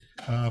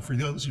For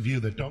those of you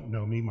that don't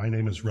know me, my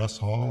name is Russ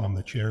Hall. I'm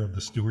the chair of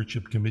the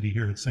Stewardship Committee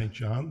here at St.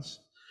 John's.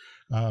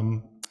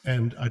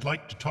 And I'd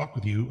like to talk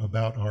with you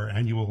about our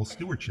annual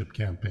Stewardship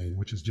Campaign,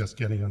 which is just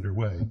getting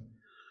underway.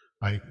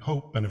 I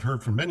hope and have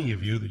heard from many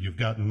of you that you've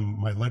gotten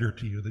my letter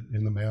to you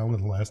in the mail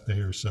in the last day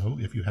or so.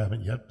 If you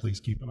haven't yet, please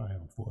keep an eye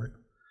out for it.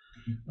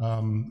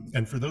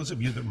 And for those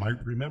of you that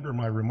might remember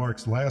my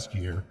remarks last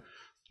year,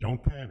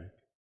 don't panic.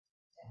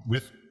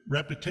 With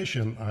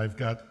repetition, I've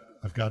got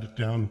it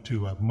down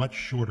to a much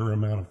shorter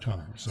amount of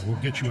time. So we'll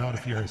get you out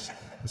of here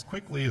as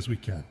quickly as we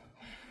can.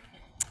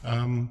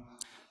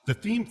 The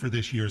theme for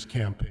this year's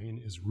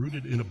campaign is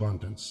Rooted in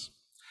Abundance.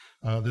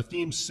 The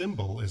theme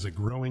symbol is a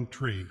growing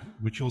tree,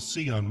 which you'll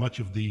see on much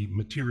of the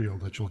material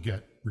that you'll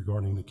get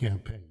regarding the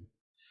campaign.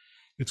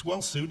 It's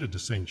well suited to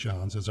St.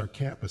 John's as our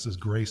campus is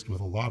graced with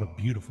a lot of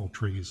beautiful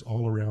trees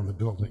all around the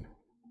building.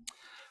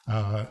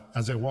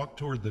 As I walk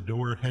toward the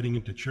door heading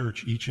into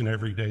church each and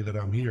every day that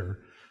I'm here,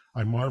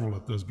 I marvel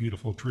at those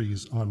beautiful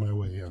trees on my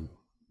way in.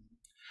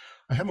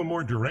 I have a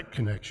more direct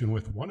connection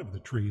with one of the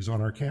trees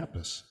on our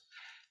campus.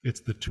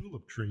 It's the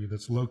tulip tree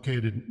that's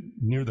located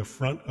near the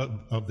front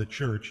of the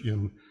church.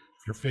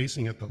 If you're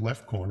facing at the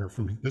left corner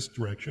from this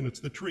direction, it's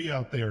the tree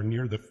out there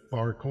near the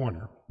far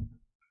corner.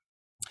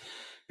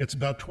 It's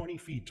about 20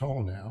 feet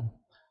tall now,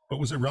 but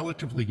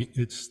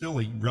it's still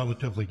a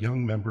relatively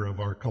young member of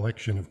our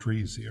collection of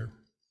trees here.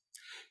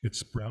 It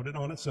sprouted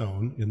on its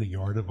own in the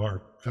yard of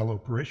our fellow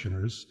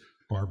parishioners,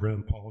 Barbara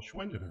and Paul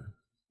Schwendener.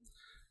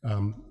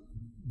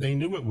 They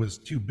knew it was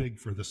too big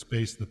for the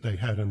space that they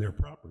had in their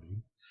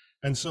property,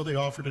 and so they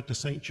offered it to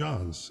St.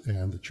 John's,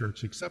 and the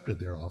church accepted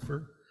their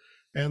offer.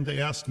 And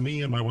they asked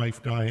me and my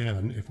wife,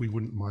 Diane, if we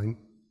wouldn't mind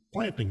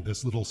planting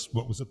this little,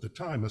 what was at the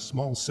time, a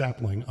small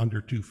sapling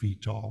under 2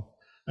 feet tall.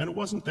 And it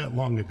wasn't that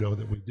long ago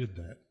that we did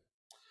that.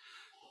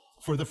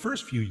 For the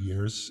first few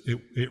years,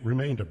 it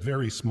remained a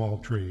very small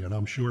tree, and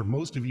I'm sure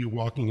most of you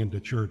walking into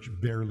church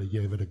barely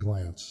gave it a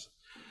glance.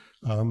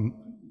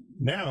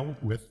 Now,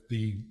 with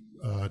the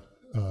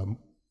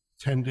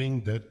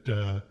tending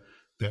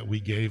that we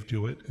gave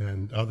to it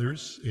and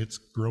others, it's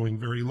growing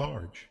very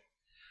large.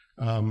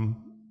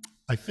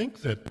 I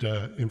think that,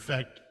 in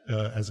fact,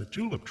 as a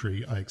tulip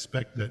tree, I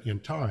expect that in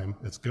time,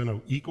 it's going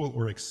to equal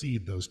or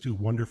exceed those two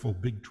wonderful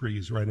big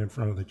trees right in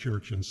front of the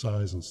church in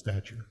size and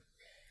stature.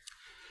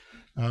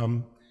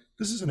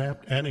 This is an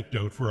apt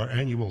anecdote for our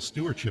annual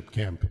stewardship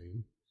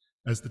campaign,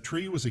 as the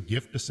tree was a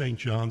gift to St.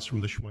 John's from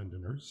the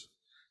Schwendeners,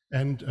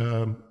 and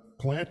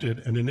planted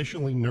and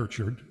initially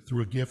nurtured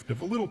through a gift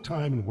of a little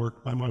time and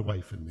work by my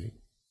wife and me.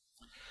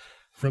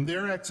 From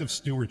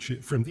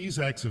these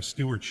acts of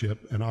stewardship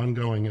and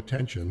ongoing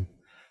attention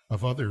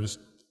of others,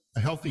 a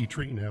healthy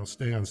tree now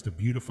stands to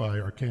beautify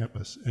our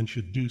campus and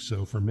should do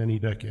so for many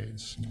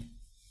decades.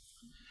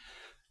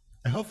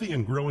 A healthy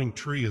and growing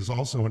tree is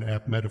also an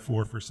apt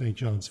metaphor for St.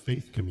 John's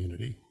faith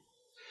community.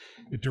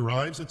 It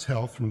derives its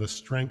health from the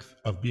strength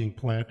of being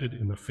planted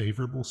in the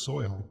favorable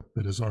soil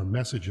that is our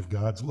message of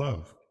God's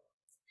love.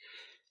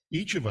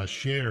 Each of us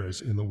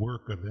shares in the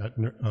work of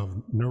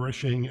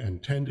nourishing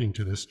and tending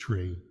to this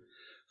tree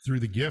through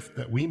the gift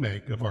that we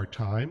make of our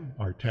time,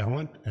 our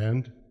talent,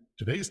 and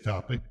today's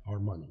topic, our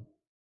money.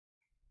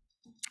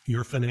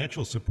 Your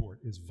financial support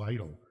is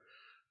vital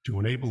to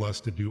enable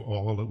us to do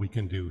all that we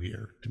can do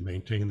here, to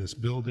maintain this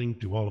building,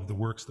 do all of the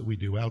works that we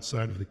do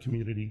outside of the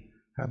community,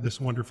 have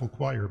this wonderful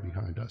choir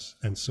behind us,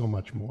 and so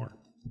much more.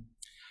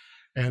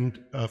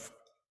 And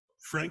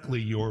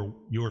frankly,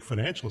 your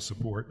financial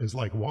support is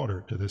like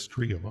water to this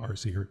tree of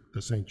ours here,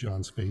 the St.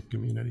 John's Faith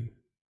Community.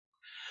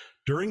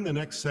 During the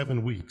next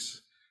 7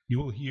 weeks, you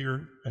will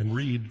hear and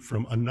read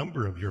from a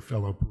number of your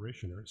fellow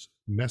parishioners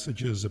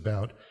messages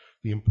about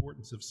the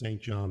importance of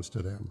St. John's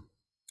to them.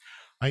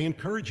 I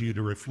encourage you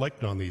to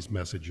reflect on these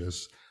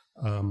messages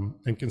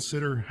and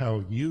consider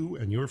how you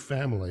and your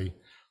family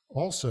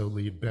also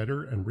lead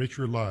better and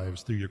richer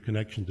lives through your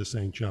connection to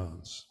St.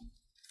 John's.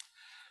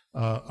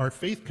 Our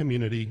faith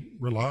community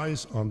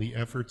relies on the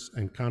efforts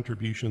and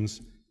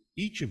contributions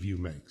each of you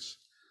makes.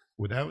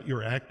 Without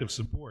your active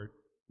support,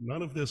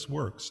 none of this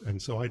works,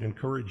 and so I'd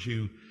encourage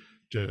you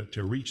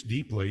to reach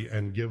deeply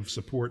and give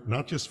support,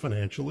 not just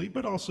financially,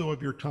 but also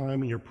of your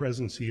time and your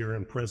presence here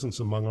and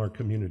presence among our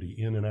community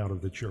in and out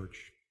of the church.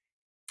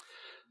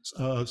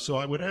 So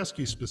I would ask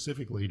you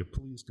specifically to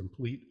please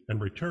complete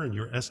and return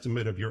your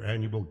estimate of your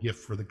annual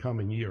gift for the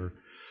coming year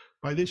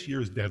by this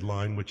year's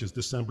deadline, which is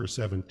December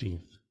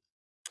 17th.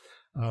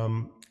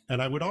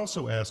 And I would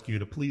also ask you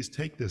to please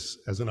take this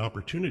as an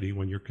opportunity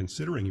when you're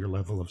considering your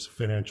level of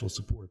financial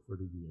support for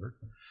the year,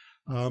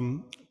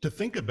 to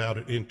think about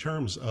it in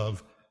terms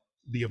of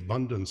the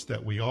abundance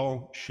that we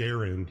all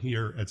share in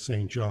here at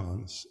St.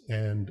 John's,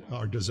 and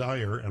our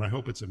desire, and I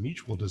hope it's a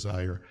mutual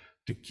desire,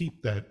 to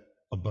keep that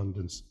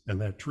abundance and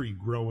that tree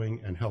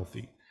growing and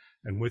healthy.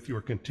 And with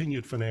your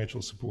continued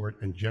financial support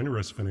and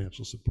generous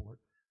financial support,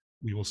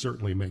 we will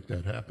certainly make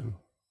that happen.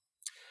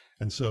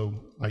 And so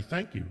I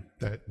thank you.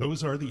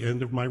 Those are the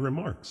end of my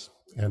remarks,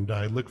 and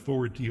I look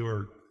forward to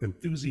your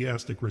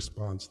enthusiastic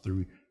response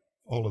through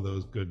all of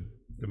those good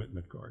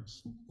commitment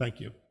cards.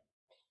 Thank you.